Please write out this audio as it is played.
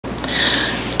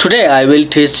Today I will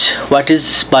teach what is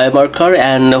biomarker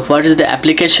and what is the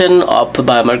application of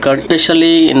biomarker,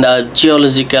 especially in the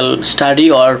geological study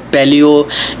or paleo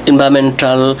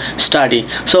environmental study.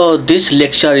 So this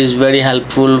lecture is very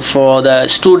helpful for the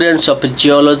students of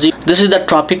geology. This is the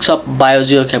topics of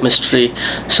biogeochemistry.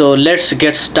 So let's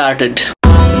get started.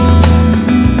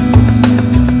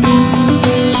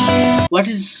 What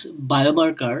is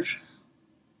biomarker?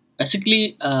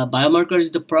 Basically, biomarker is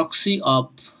the proxy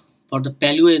for the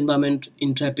paleo environment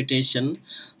interpretation.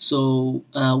 So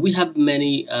we have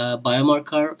many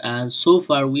biomarker, and so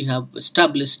far we have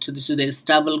established this is the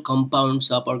stable compounds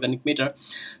of organic matter.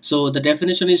 So the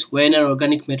definition is when an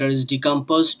organic matter is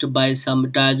decomposed by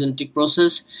some diagenetic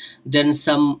process, then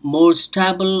some more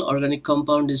stable organic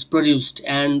compound is produced,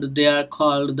 and they are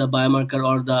called the biomarker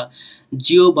or the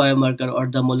geobiomarker or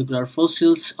the molecular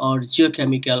fossils or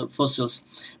geochemical fossils.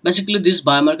 Basically, this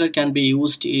biomarker can be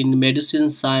used in medicine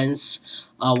science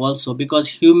also, because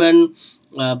human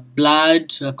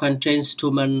blood contains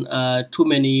too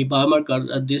many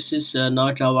biomarkers. This is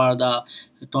not the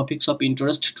topics of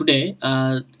interest today.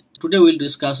 Today we'll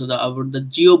discuss about the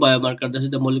geobiomarker, that is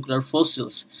the molecular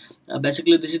fossils.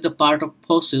 Basically, this is the part of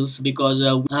fossils because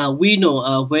we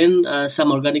know when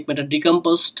some organic matter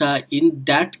decomposed, in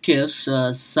that case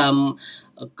some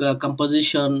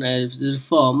composition is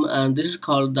formed, and this is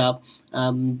called the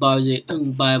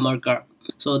biomarker.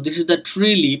 So this is the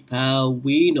tree leaf.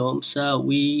 We know, so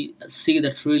we see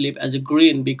the tree leaf as a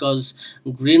green because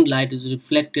green light is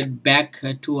reflected back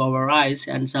to our eyes,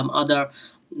 and some other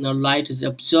light is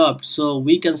absorbed, so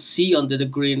we can see on the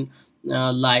green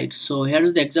light. So here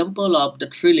is the example of the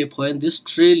tree leaf. When this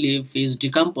tree leaf is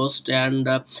decomposed, and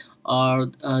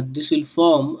this will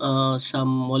form some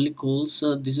molecules.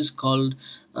 This is called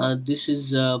this is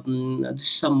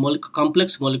some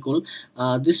complex molecule.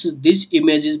 This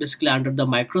image is basically under the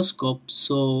microscope.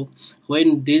 So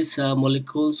when these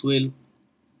molecules will,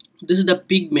 this is the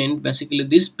pigment, basically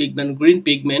this pigment, green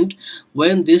pigment.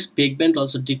 When this pigment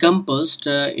also decomposed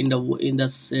in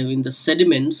the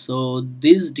sediment, so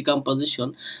this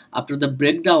decomposition, after the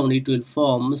breakdown, it will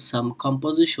form some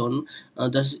composition,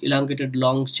 that's elongated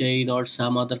long chain or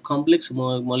some other complex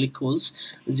molecules.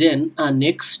 Then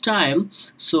next time,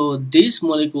 so these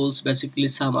molecules, basically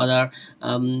some other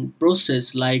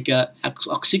process like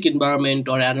oxic environment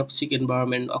or anoxic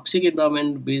environment. Oxic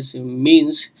environment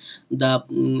means the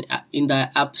in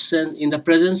the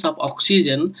presence of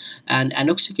oxygen, and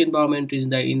anoxic environment is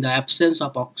in the absence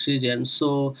of oxygen.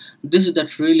 So this is the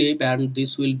tree leaf, and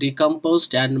this will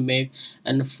decompose and make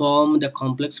and form the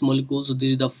complex molecules. So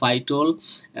this is the phytol,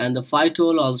 and the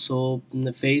phytol also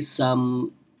face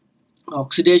some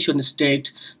oxidation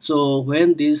state. So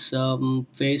when this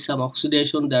face some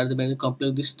oxidation, there is a very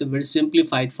complex. This is the very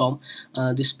simplified form.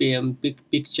 This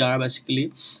picture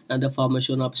basically, and the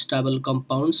formation of stable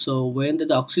compounds. So when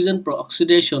the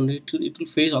oxidation, it will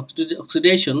face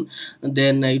oxidation,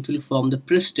 then it will form the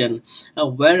pristane.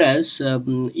 Whereas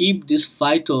if this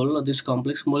phytol, this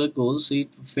complex molecules, it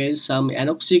face some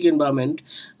anoxic environment,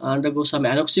 undergo some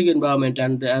anoxic environment,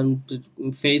 and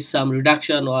face some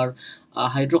reduction or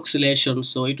hydroxylation,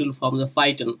 so it will form the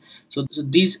phytane. So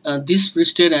these this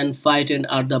pristane and phytane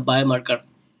are the biomarker.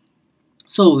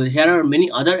 So here are many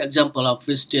other examples of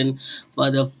pristane for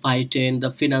the phytane,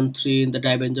 the Phonanthrene, the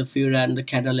dibenzofuran, the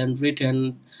Cadalene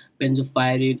Retane,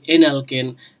 benzopyrene,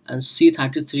 N-alkane, and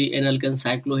C33 N-alkane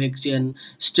cyclohexane,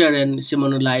 styrene,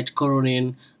 Simonelite,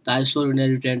 Coronen, the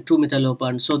isorenarite,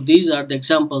 2-methylopan. So these are the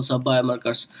examples of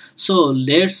biomarkers. So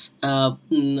let's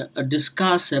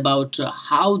discuss about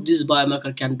how this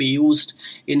biomarker can be used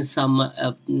in some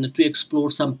to explore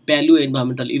some paleo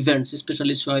environmental events,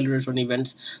 especially soil erosion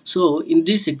events. So in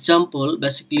this example,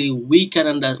 basically we can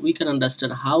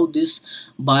understand how this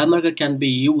biomarker can be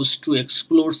used to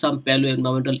explore some paleo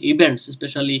environmental events,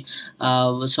 especially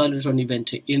soil erosion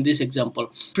event. In this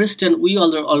example, pristane, we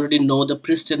already know the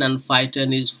pristane and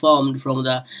phytane is formed from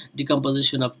the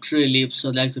decomposition of tree leaves, so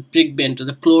like the pigment or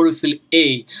the chlorophyll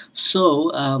A. So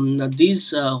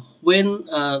these when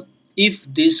if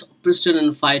this pristane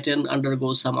and phytane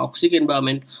undergo some oxic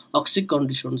environment, oxic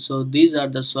conditions, so these are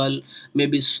the soil,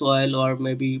 maybe soil or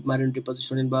maybe marine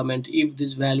deposition environment, if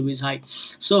this value is high.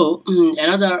 So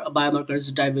another biomarker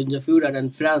is dibenzofuran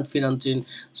and Phonanthrene.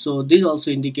 So this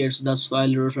also indicates the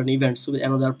soil erosion events. So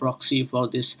another proxy for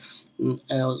this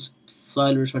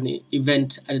soil erosion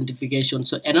event identification.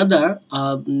 So another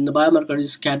biomarker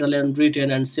is Cadalene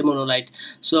Retane and Simonelite.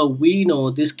 So we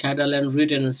know this Cadalene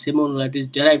Retane and Simonelite is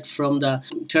derived from the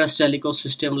terrestrial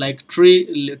ecosystem, like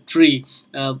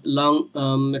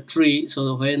long tree.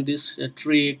 So when this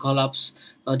tree collapse,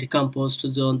 decomposed to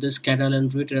this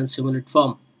Cadalene Retane and Simonelite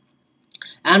form.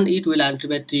 and it will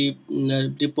ultimately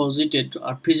deposited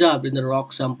or preserved in the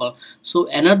rock sample. So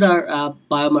another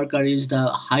biomarker is the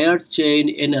higher chain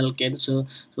N alkane. So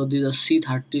these are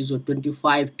C30, so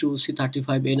 25 to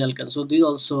C35 N alkane. So these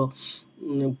also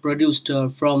produced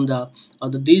from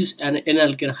these N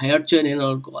alkane, higher chain N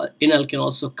alkane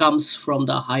also comes from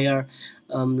the higher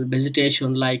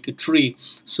vegetation like a tree.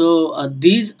 So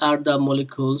these are the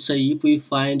molecules. So if we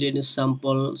find any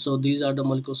sample, so these are the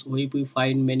molecules. So if we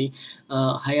find many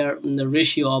higher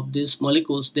ratio of these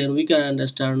molecules, then we can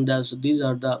understand that these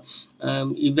are the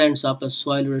events of a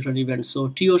soil erosion event. So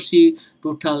TOC,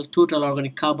 total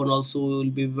organic carbon, also will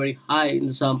be very high in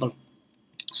the sample.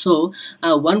 So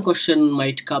one question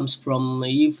might comes from,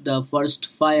 if the forest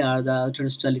fire, the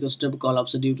terrestrial ecosystem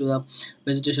collapse due to the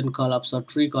vegetation collapse or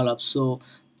tree collapse. So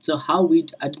how we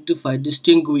identify,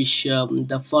 distinguish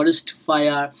the forest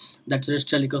fire, the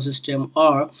terrestrial ecosystem,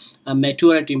 or a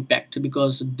meteorite impact,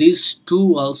 because these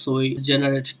two also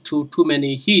generate too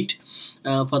many heat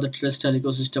for the terrestrial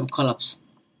ecosystem collapse.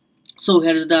 So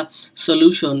here is the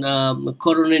solution,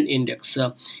 Coronene Index.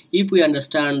 If we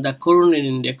understand the Coronene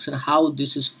Index and how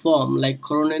this is formed, like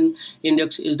Coronene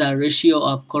Index is the ratio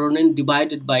of coronen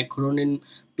divided by coronen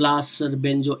plus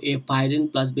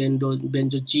benzoapyrene plus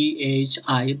benzo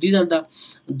GHI.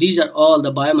 These are all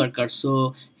the biomarkers.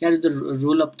 So here is the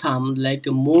rule of thumb, like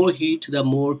more heat, the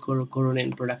more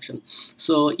coronen production.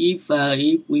 So if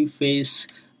we face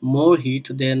more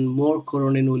heat, then more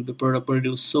coronen will be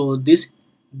produced. So this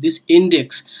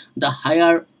index, the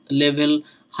higher level,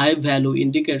 high value,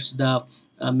 indicates the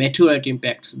meteorite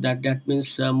impacts. That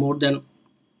means more than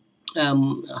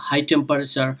high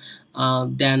temperature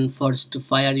than forest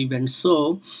fire events.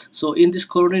 So in this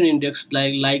Coronene Index,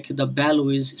 like the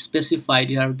value is specified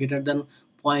here, greater than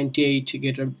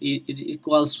 0.8, it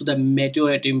equals to the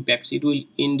meteorite impacts. It will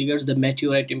indicate the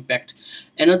meteorite impact.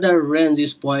 Another range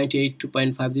is 0.8 to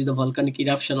 0.5. This is the volcanic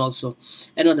eruption also.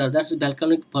 Another, that's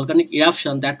volcanic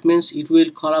eruption. That means it will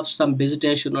collapse some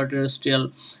vegetation or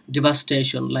terrestrial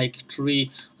devastation like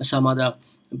tree or some other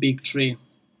big tree.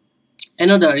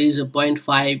 Another is a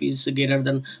 0.5 is greater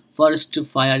than forest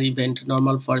fire event,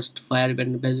 normal forest fire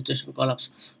event, vegetation collapse.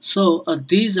 So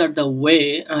these are the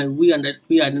way we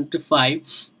identify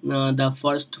the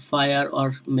forest fire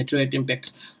or meteorite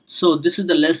impacts. So this is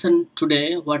the lesson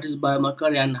today, what is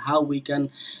biomarker and how we can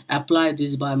apply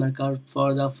this biomarker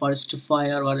for the forest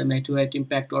fire or a meteorite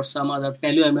impact or some other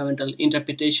paleoenvironmental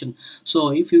interpretation. So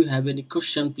if you have any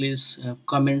question, please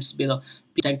comments below.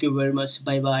 Thank you very much.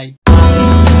 Bye bye.